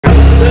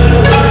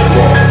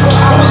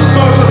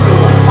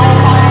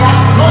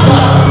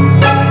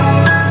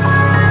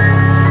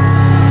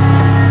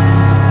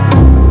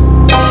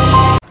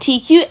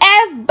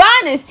TQF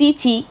bonnets.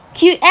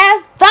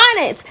 TQF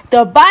bonnets.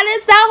 The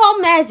bonnets that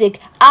hold magic.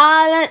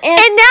 All on in.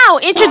 And now,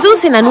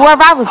 introducing the new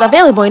arrivals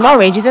available in all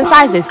ranges and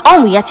sizes,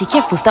 only at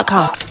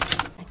TQFbooth.com.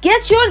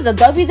 Get yours at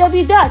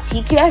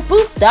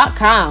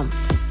www.tqfbooth.com.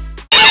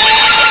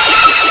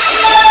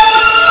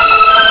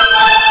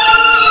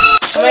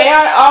 May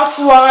I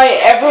ask why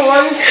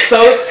everyone's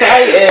so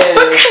excited?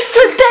 Because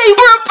today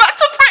we're about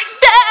to prank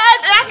Dad,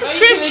 and I can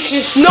scream.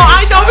 No,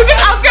 I know, because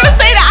I was gonna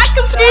say that I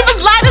can scream as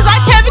loud as I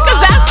can because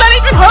that's not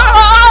even her.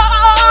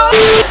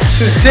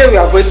 Today we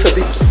are going to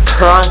be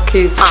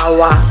pranking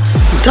our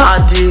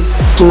daddy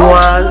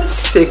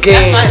once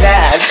again. That's my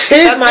dad.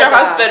 He's my your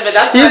husband, but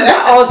that's He's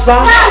my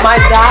husband, my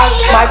dad,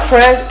 my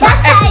friend, my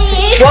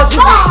everything. What do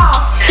you mean?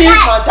 He's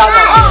my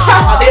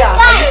dad.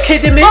 Are you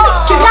kidding me?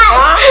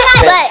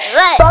 Wait.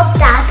 Stop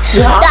that.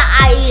 The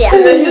idea.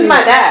 Who's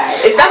my dad?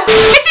 If you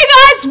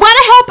guys want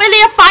to help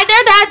Ilya find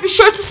their dad, be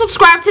sure to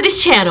subscribe to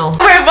this channel.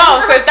 We're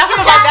both, so if that's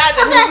not my dad,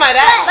 then who's my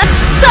dad?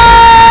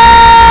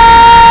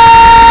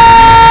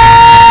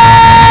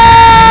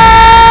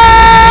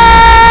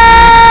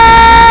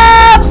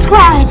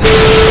 Subscribe.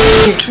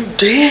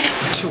 Today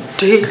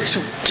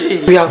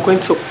we are going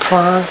to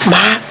prank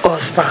my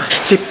husband.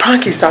 The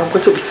prank is that I'm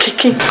going to be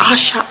kicking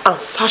Asha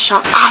and Sasha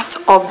out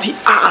of the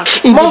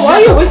house. Mom, why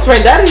are you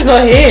whispering? Daddy's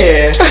not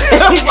here.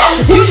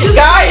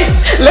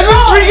 Guys, let me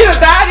bring you that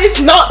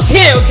Daddy's not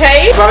here,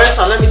 okay?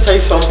 Vanessa, let me tell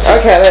you something.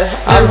 Okay,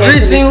 the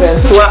reason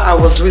why I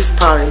was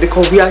whispering,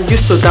 because we are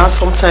used to that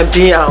sometimes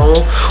being at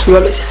home. We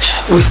always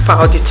whisper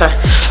all the time.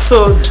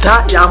 So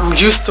that I'm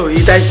used to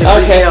it. That is the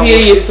reason. Okay, so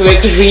you're used to it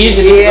because we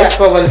usually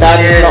whisper when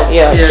Daddy's not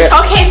here.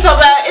 Okay, so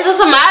but it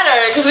doesn't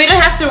matter because we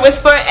didn't have to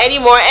whisper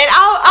anymore. And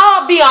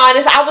I'll be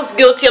honest, I was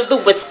guilty of the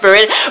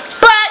whispering.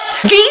 But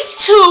these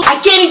two are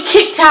getting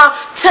kicked out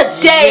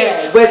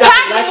today.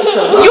 Pack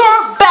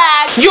your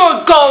bag,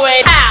 you're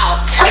going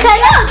out. Okay,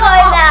 you're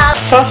going out.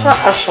 Sasha,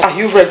 Asha, are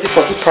you ready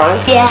for the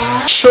prank?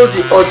 Yeah. Show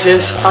the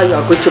audience how you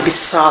are going to be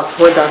sad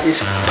when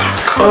Daddy's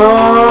back.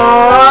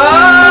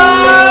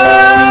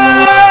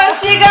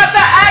 She got the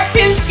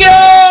acting skills.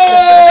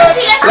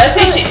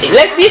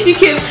 Let's see if you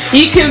can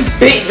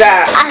beat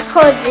that. I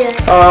could do it.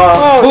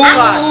 Who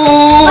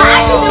But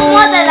I can do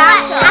more than that.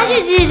 I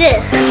can do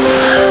this.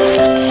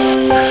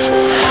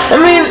 I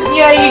mean,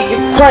 yeah,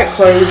 you're quite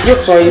close.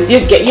 You're close.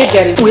 You're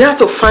getting. We have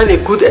to find a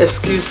good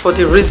excuse for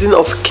the reason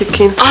of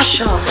kicking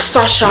Asha,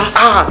 Sasha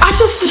out.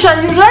 Asha, Sasha,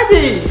 are you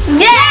ready?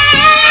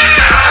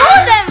 Yeah!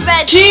 More than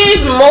ready.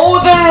 She's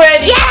more than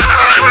ready.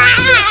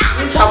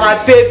 These are my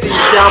babies,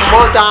 their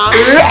mother.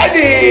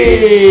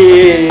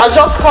 Ready! I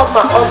just called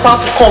my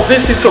husband to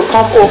convince him to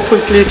come home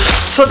quickly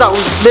so that we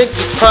make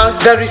the prank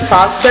very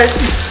fast. But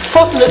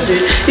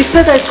fortunately, he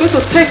said that it's going to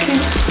take him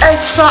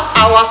extra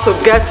hour to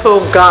get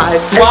home,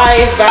 guys. Why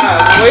is that?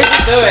 What is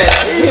he doing?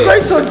 He's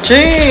going to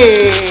gym.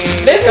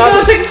 This is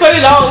gonna take so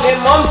long. And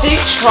Mom did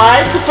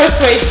try to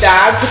persuade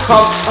Dad to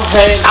come home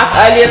as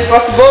early as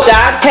possible.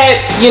 Dad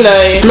kept,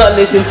 not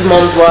listening to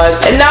Mom's words.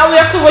 And now we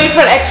have to wait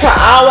for an extra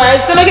hour.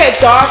 It's gonna get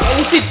dark, and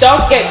if it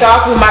does get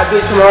dark, we might do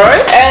it tomorrow.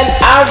 And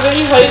I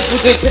really hope we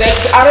do it today.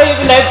 I don't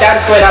even know if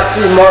Dad's going out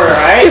tomorrow,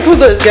 right? Even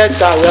though it's get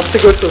dark, we have to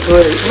go to do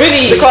it.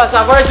 Really? Because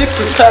I've already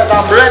prepared.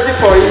 I'm ready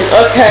for you.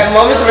 Okay,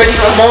 Mom is ready.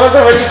 Mom has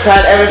already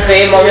planned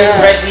everything. Mom is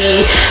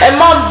ready. And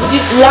Mom, would you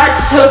like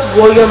to tell us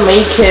what you're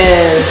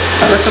making?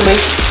 I'm going to make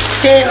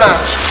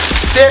spinach.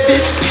 Baby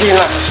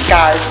spinach,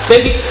 guys.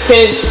 Baby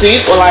spinach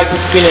soup or like the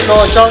spinach? No,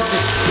 just the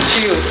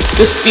stew.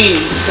 The stew.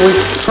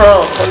 With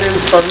prawn. Only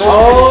with prawn.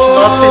 No fish,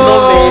 nothing,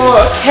 no meat.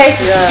 Okay,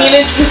 so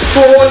spinach with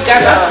prawn.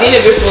 Guys, I've seen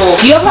it before.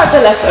 Do you have like the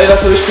leftovers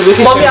so we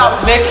can Mommy,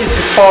 I've made it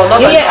before.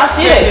 Not I've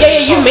seen it.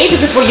 Yeah, you made it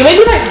before. You made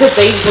it like the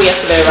day before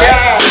yesterday, right?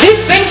 Yeah. This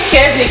thing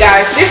scares me,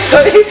 guys. This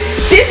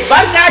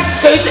bad guy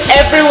just goes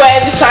everywhere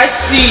and decides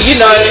to,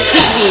 hit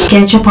me.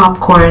 Get your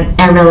popcorn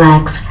and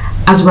relax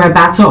as we're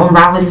about to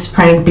unravel this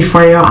prank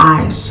before your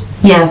eyes.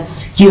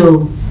 Yes,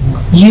 you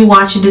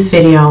watching this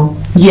video.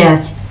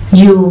 Yes,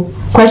 you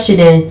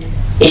questioning,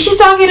 is she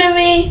talking to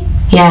me?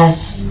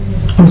 Yes,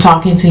 I'm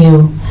talking to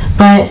you.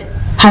 But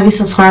have you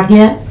subscribed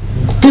yet?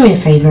 Do me a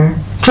favor,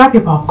 drop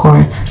your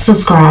popcorn,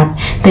 subscribe,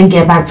 then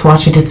get back to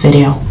watching this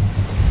video.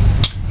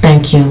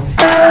 Thank you.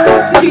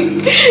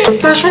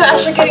 Sasha and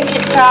Asha getting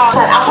kicked out.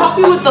 I'll help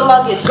you with the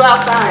luggage. Go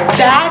outside.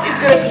 Dad is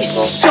gonna be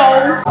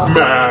so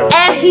mad.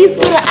 And he's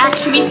gonna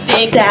actually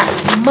think that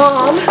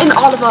Mom and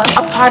all of us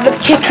are part of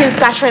kicking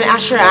Sasha and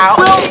Asha out.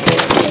 Well,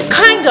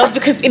 kind of,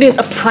 because it is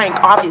a prank,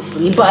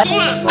 obviously, but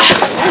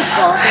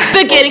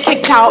they're getting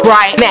kicked out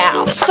right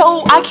now.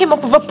 So I came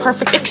up with a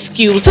perfect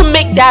excuse to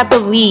make Dad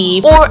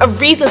believe, or a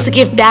reason to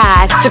give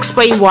Dad to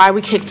explain why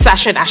we kicked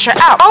Sasha and Asha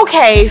out.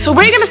 Okay, so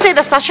we're gonna say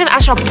that Sasha and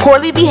Asha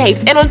poorly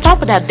behaved, and on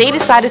top of that, they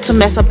decided to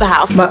mess up the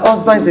house. My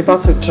husband is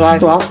about to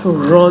drive, so I have to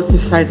run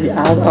inside the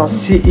house. I'll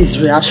see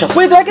his reaction.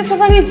 Wait, do I get to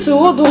run in too,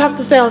 or do I have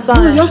to stay outside?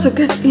 No, you have to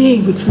get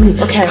in with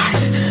me. Okay.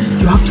 Guys,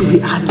 you have to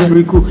react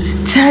very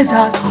good. Tell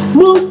Dad,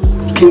 Mom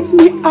kick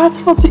me out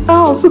of the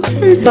house,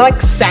 okay?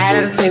 Like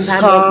sad at the same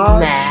time, but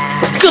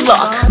mad. Good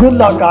luck. Good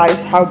luck,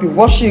 guys. I'll be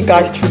watching you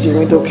guys through the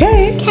window,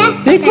 okay?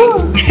 Be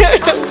good.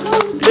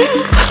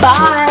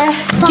 Bye.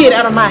 Get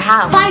out of my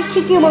house. Bye,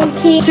 chicken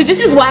monkey. So this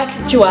is why I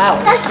kicked you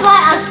out. That's why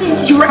I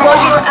think You're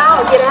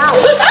out. Get out.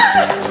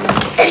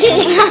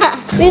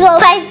 we go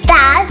fight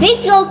Dad.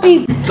 This will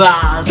be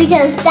Bad.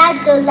 because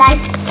Dad don't like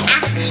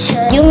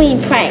action. You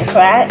mean prank,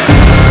 right?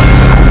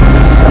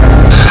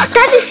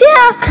 Dad is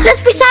here.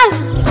 Let's be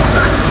silent.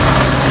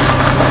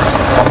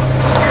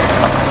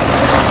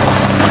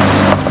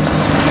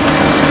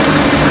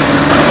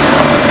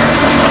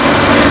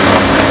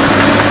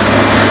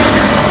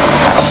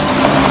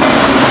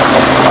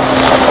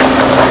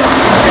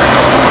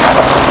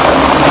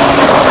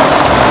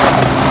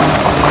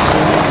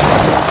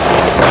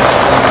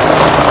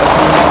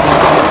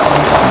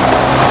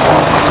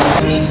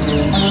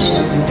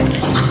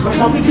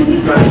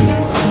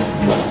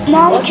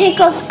 Mom kick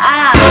us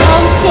out.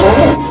 Mom kick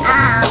us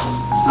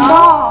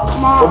out.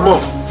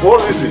 Mom.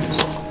 What is it?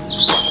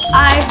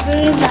 I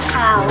ruined the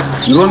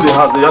house. You run the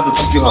house, you have to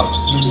kick you out.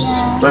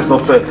 Yeah. That's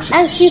not fair.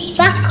 And she's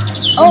back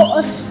all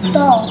a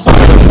store.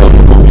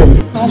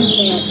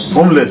 Homeless.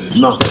 Homeless,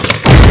 now.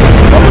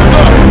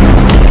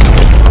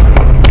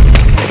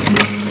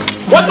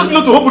 Why don't you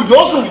know to open the door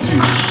also with you?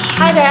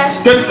 Hi,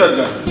 Dad. Get inside,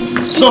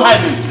 guys. Don't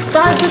hide me.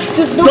 Dad, just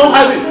Don't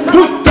hide me.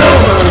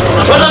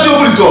 Why don't you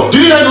open the door?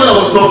 Did you not know that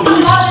was not?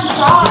 I'm not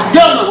inside.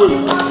 Get on the way.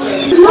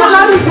 It's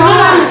not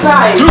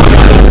inside. Do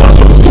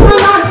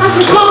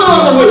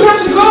Where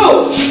should you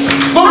go?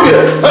 Come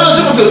here. Why don't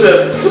you move yourself?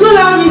 It's not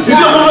allowing me You see,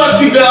 I'm not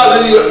kick that out,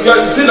 and you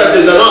think that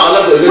they're not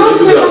allowed to let you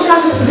do that.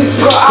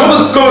 Come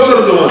on, shut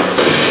up the one.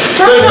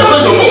 Place your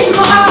mom.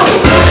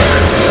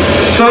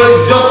 Sorry,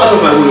 just out of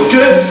my way,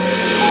 okay?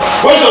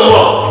 Where's your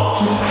mom?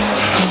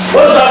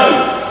 What's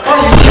happening?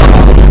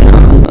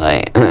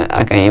 Like,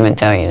 I can't even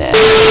tell you that.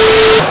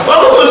 Why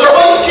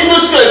you keep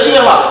this straight? You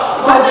know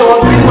how? Because there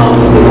was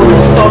nothing they was to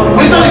stop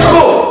me. Is that the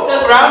code? The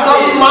ground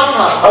doesn't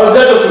matter. I will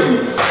tell you to you.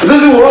 It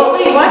doesn't work.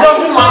 It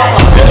doesn't matter.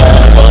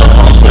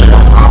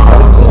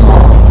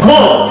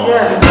 Mom!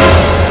 Yeah.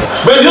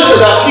 But you know that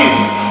there are kids.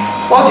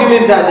 What do you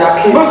mean by their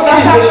kids?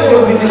 Kids, they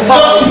will be Just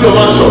disturbed. keep your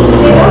mouth shut.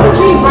 They know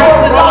between right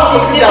and They wrong. don't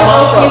They keep their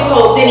mouth don't shut.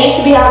 so they need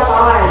to be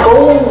outside.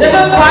 Go. They've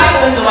been quiet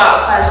when they're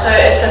outside, so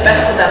it's the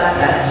best for them, I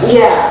guess.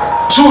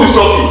 Yeah. Who is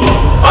talking?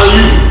 And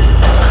you?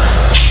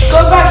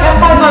 Go back and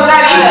find my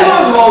Dad, even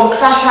dad. with mom,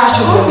 Sasha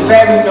should be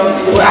very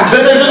nosy.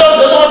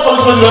 There's one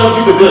punishment you have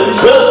to give to them.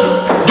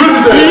 Do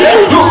it to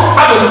them. Do.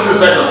 I don't listen to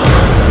this right now.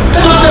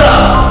 Just get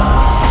out.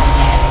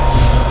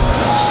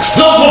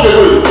 Just walk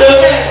away.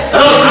 Okay? I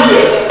don't see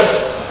you.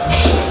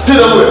 Take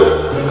them away.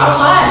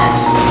 Outside.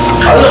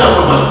 I don't have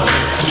a man.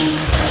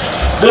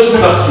 Just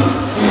look at you.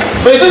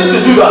 But you need to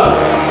do that.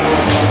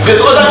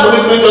 There's other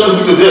punishment you have to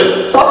give to them.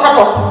 What type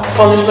of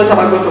punishment am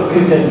I going to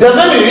give them? There's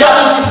many. They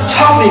are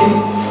disturbing.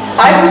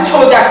 I even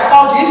told you I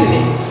called you, isn't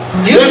it?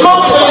 They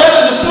come to the end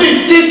of the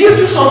sleep. Did you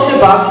do something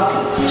about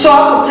it? So I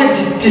have to take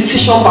the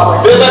decision by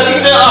myself. They can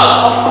kick them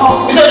out. Of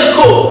course. Is that the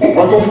code? Do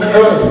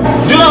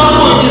you know how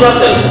cold it is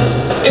outside?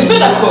 It's not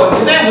that cold.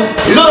 Today was.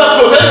 It's not that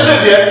cold. Let's stay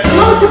there.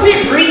 No, it's a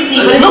bit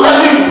breezy. But Look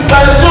at him.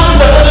 Like the social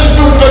that doesn't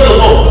do get your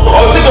home.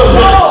 Or take a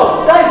break.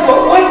 No, that is what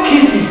when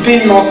kids is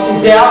being naughty,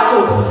 they have to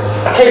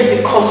take the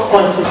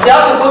consequences. They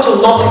have to go to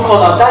naughty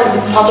corner. That is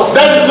the part of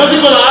That is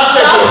nothing gonna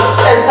answer you.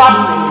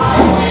 Exactly.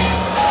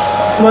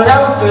 Well,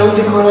 that was the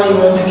only corner you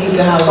wanted to keep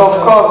the house.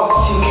 Of course.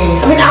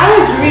 Suitcase. I mean, I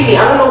agree.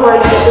 I don't know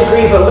why you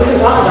disagree, but we can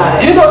talk about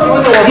Do it. you know the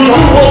way they Do were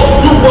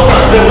what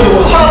and then do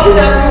what. chopping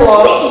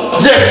everyone?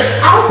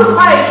 Yes. I was a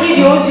quiet kid.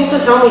 You always used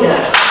to tell me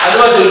that. I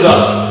never tell you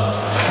that.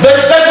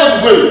 But that's not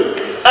the way.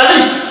 At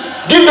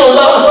least give them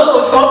that.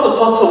 No, if you want to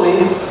talk to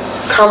me,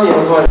 calm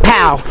your voice.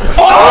 Pow.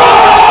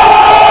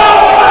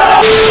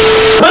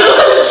 But look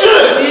at this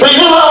children. But you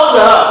know how old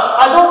they are.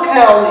 I don't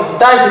care, only.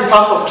 That is the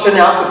part of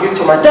training I have to give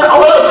to my They are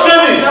all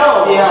training.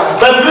 Yeah.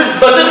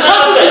 But they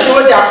can't See say. the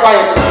way they are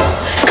quiet.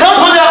 Can't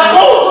But they are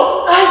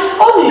cold. I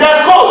told you. They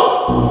are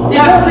cold. It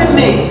doesn't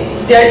mean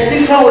there is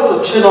different way to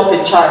train up a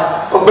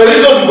child. But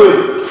it's not the way.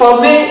 For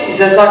me, it's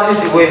exactly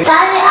the way.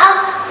 Daddy,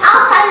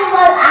 I'll tell you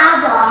 1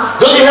 hour.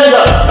 Don't you hear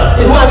that?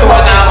 It's not the 1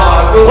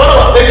 hour. It was What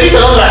about the kid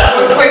cannot lie?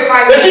 It's quick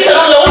 5 The kid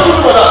cannot lie. What do you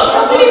do for that?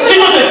 She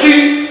was a kid.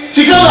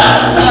 She can't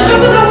lie. She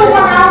doesn't know what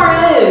 1 hour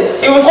is.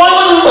 It was why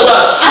would you do for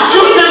that? She's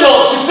still staying on.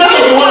 She's staying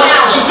on the 1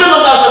 hour. She's staying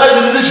on that side.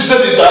 She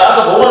said it's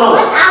for 1 hour.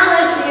 1 hour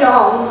is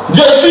long.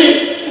 Yeah,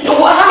 see.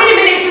 How many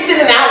minutes is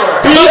in an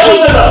hour? Don't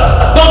say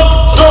that.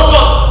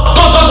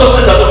 Don't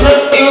say that,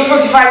 okay? It was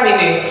 45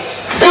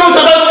 minutes. Even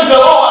 5 minutes,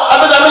 I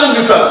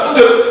mean,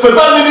 for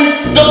 5 minutes,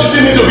 just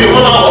 15 minutes will be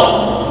 1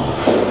 hour.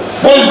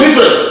 What is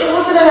different? It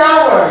wasn't an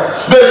hour.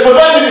 But for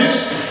 5 minutes,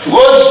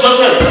 what she just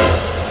said.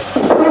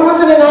 But it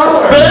wasn't an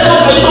hour. But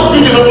I don't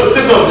big enough to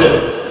take care of them.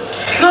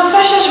 No,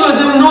 Sasha, she was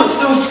doing notes.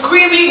 They were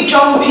screaming,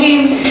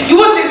 jumping. He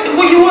wasn't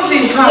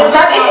inside.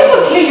 That if he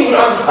was here, you would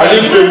understand. I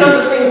didn't You would have blame done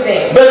you. the same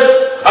thing. But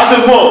as a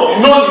mom,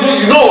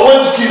 you know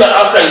when the kids are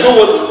outside, you know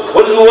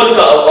what you can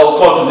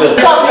call to them.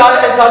 You are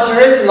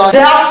exaggerating exaggerating now.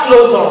 They have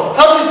clothes on.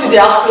 Can't you see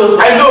they have clothes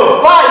on? I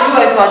know. Why are you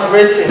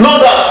exaggerating?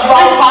 Not that. You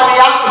are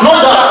overreacting. Not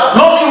that.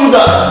 Not even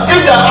that. If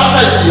they are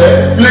outside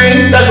here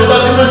playing, that's what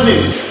different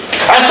things.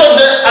 I saw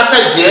them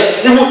outside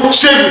there, even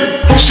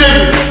shaving.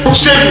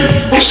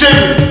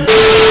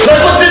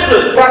 That's not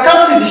different. But I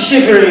can't see the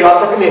shivering you are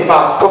talking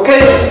about,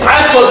 okay?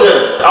 I saw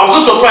them. I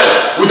was so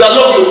surprised with their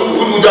logo,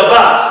 with their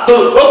bags.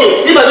 So,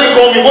 okay, if I didn't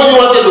call me, what do you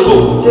want them to go?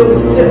 They will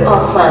stay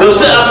outside. They will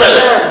stay outside.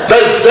 Yeah. That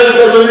is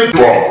very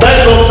wrong. That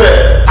is not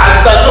fair. I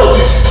decided of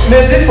this.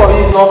 Maybe for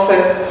you it's not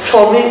fair.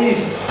 For me,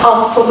 it's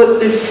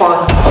absolutely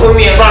fine. For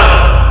me,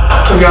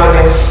 Fine. to be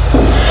honest.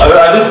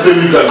 I didn't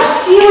blame you guys. I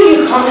see where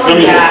you come from,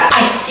 Maybe. Dad.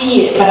 I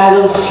see it, but I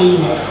don't feel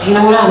it. Do you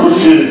know what I mean? You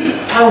feel it.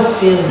 I don't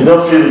feel it. You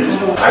don't feel it.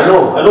 I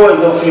know why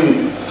you don't feel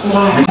it.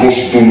 Why? Because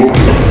you don't know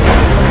them.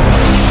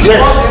 Yes.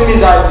 What do you mean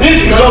that? If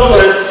you love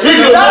them, if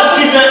you don't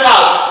give them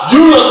out,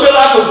 you yourself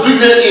have to bring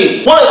them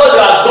in. Whatever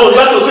they are done, you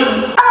have to say,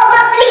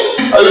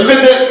 you take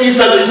them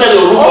inside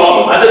your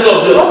room and take them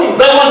up there.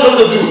 That's what you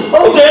have to do.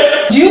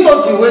 Okay? Do you know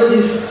the way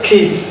this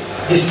kids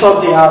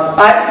disturb the house?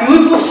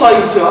 You even saw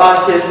it to your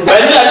house yesterday.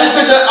 I didn't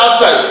take them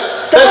outside.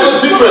 That's so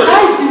different.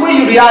 That is the way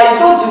you react.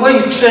 It's not the way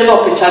you train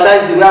up each other.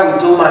 It's the way we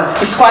do man.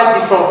 It's quite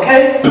different,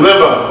 okay?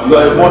 Remember, you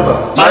are a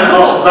mother. 9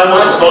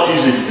 months is not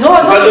easy. No,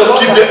 you can just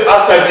keep them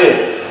outside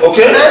there.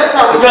 Okay? Next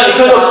time you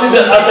cannot keep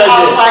them outside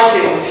there.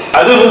 Outside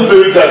I don't even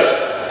blame you guys.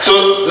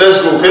 So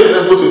let's go, okay?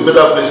 Let's go to a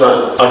better place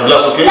and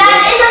relax, okay?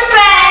 That is a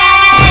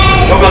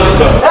friend. Come back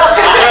this time.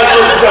 Let's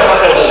go to the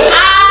outside there.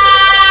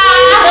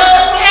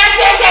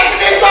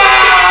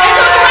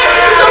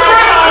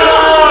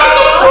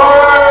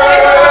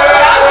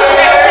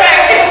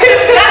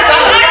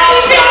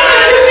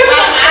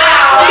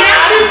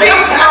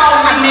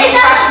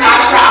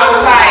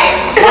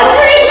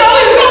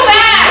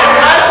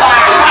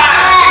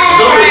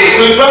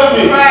 So you got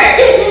me.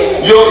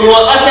 Right. You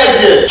are outside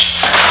there.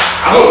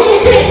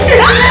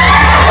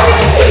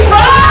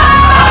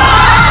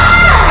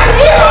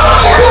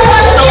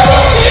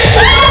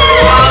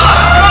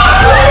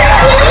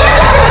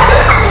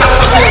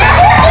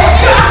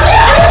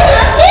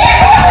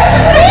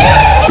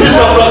 Please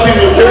stop blocking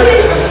me,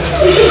 okay?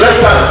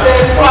 Next time.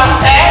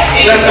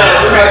 Next time,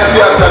 if I see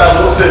you outside, I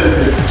won't say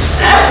anything.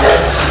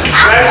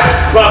 Let's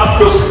back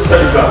close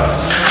inside the car.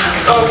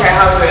 Okay,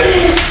 how's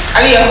it?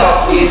 I need your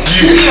help, please.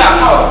 You. I need your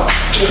help.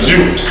 You.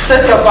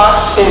 Take your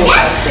back in.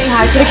 Say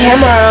hi to the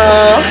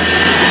camera.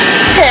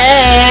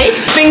 Hey.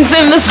 Things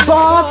in this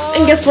box.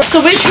 And guess what? So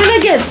we're trying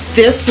to get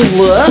this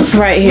look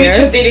right We here.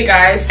 just did it,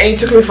 guys, and it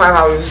took me 5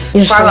 hours.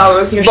 You're 5 so-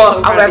 hours, you're but so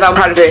I'm proud glad of I'm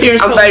proud of it. You're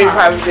I'm so very proud.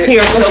 proud of it.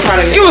 You're so proud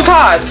of it. It was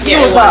hard. Yeah,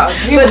 it was hard.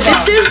 But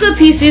this is the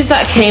pieces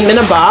that came in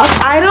a box.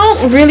 I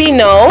don't really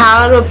know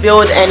how to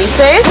build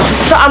anything,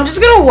 so I'm just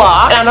gonna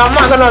walk and I'm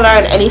not gonna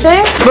learn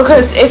anything,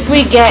 because if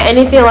we get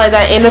anything like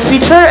that in the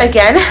future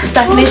again,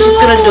 Stephanie's just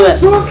gonna do it.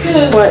 It's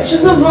broken. What?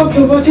 It's not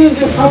broken, but didn't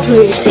do it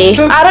properly. See,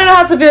 I don't know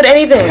how to build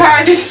anything.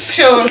 Guys, it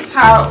shows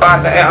how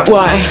bad I am.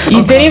 Why?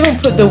 You didn't even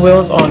put the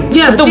wheels on.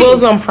 Yeah, put the I did.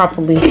 wheels on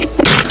properly.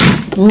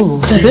 Ooh,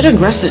 it's a bit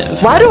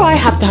aggressive. Why do I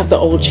have to have the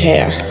old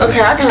chair? Okay,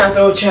 I can have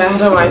the old chair. I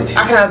don't mind.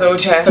 I can have the old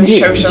chair. Do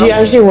you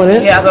actually want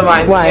it? Yeah, I don't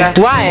mind. Why? Yeah.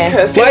 Why?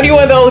 Because Why do you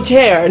want the old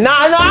chair? No,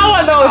 I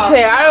want the old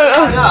chair. I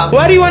don't know. Yeah.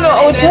 Why do you want the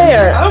old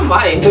chair? I don't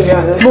mind, to be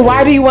honest. But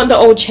why do you want the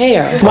old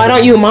chair? Why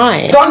don't you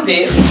mind? I've done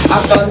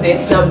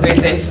this, now I'm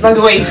doing this. By the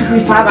way, it took me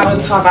 5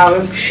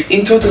 hours,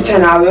 in total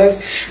 10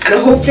 hours, and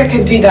hopefully I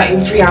can do that in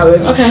 3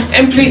 hours. Okay.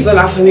 And please don't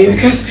laugh at me,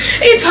 because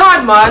it's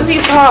hard, man,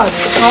 it's hard.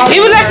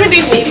 Even like in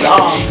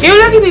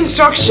the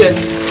instruction,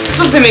 it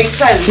doesn't make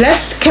sense.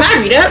 Can I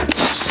read it?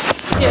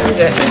 Yeah,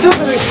 it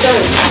doesn't make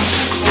sense.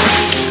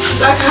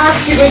 Like I had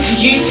to go to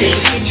YouTube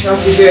to teach you how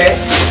to do it,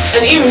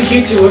 and even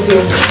YouTube wasn't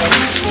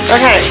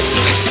Okay.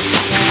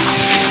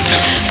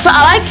 So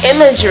I like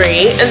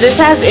imagery, and this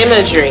has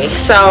imagery,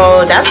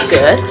 so that's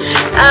good.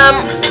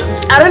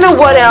 I don't know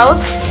what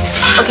else.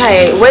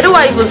 Okay, where do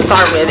I even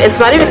start with? It's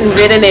not even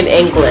written in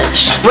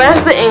English.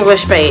 Where's the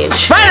English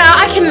page? Right now,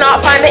 I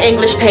cannot find the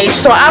English page,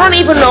 so I don't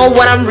even know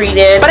what I'm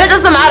reading. But it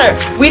doesn't matter.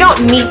 We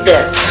don't need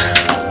this.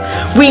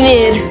 We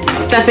need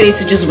Stephanie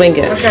to just wing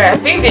it. Okay, I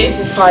think this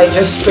is probably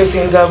just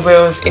placing the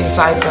wheels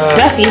inside the...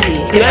 That's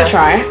easy. Can I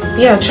try?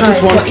 Yeah, try.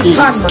 Just one But piece. It's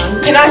hard,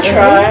 man. Can I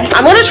try?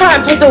 I'm gonna try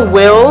and put the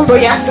wheels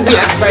But it has to be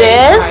like very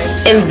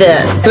this and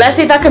this. Let's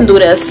see if I can do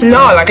this.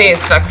 No, like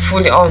this, like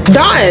fully on.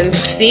 Done.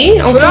 See?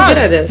 I'm so good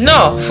at this.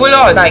 No, full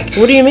on. Like,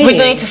 What do you mean? we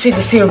don't need to see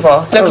the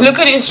silver. Like, look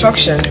at the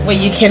instruction.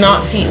 Wait, you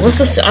cannot see. What's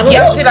this? I don't You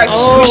know. have to like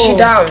push it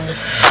down.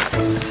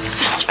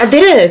 I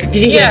did it.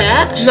 Did you hear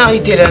that? No, you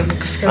didn't.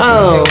 Because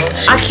Oh,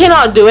 I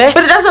cannot do it,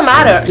 but it doesn't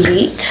matter.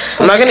 Yeet.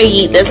 I'm not gonna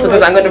yeet this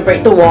because I'm gonna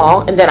break the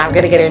wall and then I'm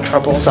gonna get in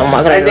trouble. So I'm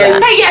not gonna do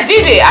that. Hey, I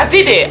did it. I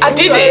did it. I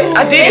did it.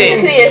 I did it.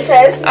 Basically, it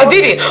says. I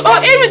did it. Oh,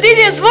 Aaron did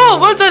it as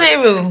well. Well done,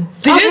 Aaron.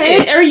 Did you Okay, do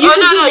this? Aaron, you Oh, can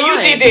no, do no, you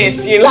mine. did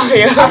this. You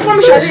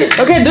liar.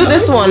 Okay, do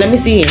this one. Let me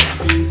see.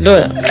 Do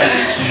it.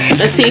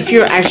 Let's see if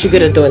you're actually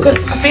good at doing this.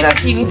 Because I feel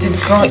like you need to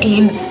go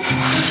in.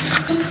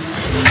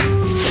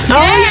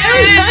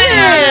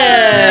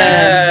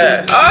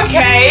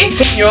 Okay.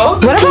 Senor.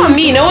 What about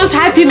me? No one's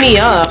hyping me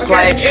up.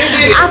 Like,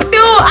 I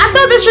feel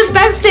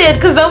disrespected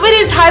because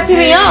nobody's hyping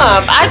me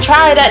up. I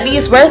tried at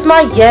least. Where's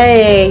my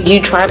yay?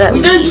 You tried at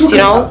least, you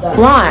know?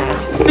 Why?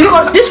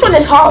 Because this one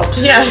is hard.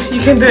 Yeah,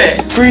 you can do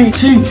it. 3,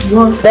 2,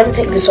 1. Let me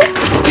take this off. Does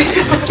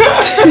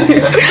it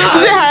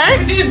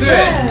hurt? You can do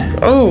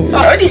it. Oh.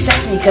 I already said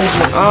you can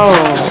do it. Oh.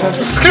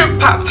 Script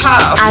pop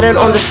pop. I don't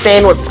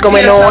understand what's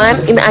going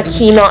on and I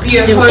cannot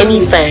do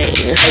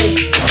anything.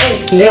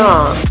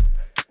 Yeah.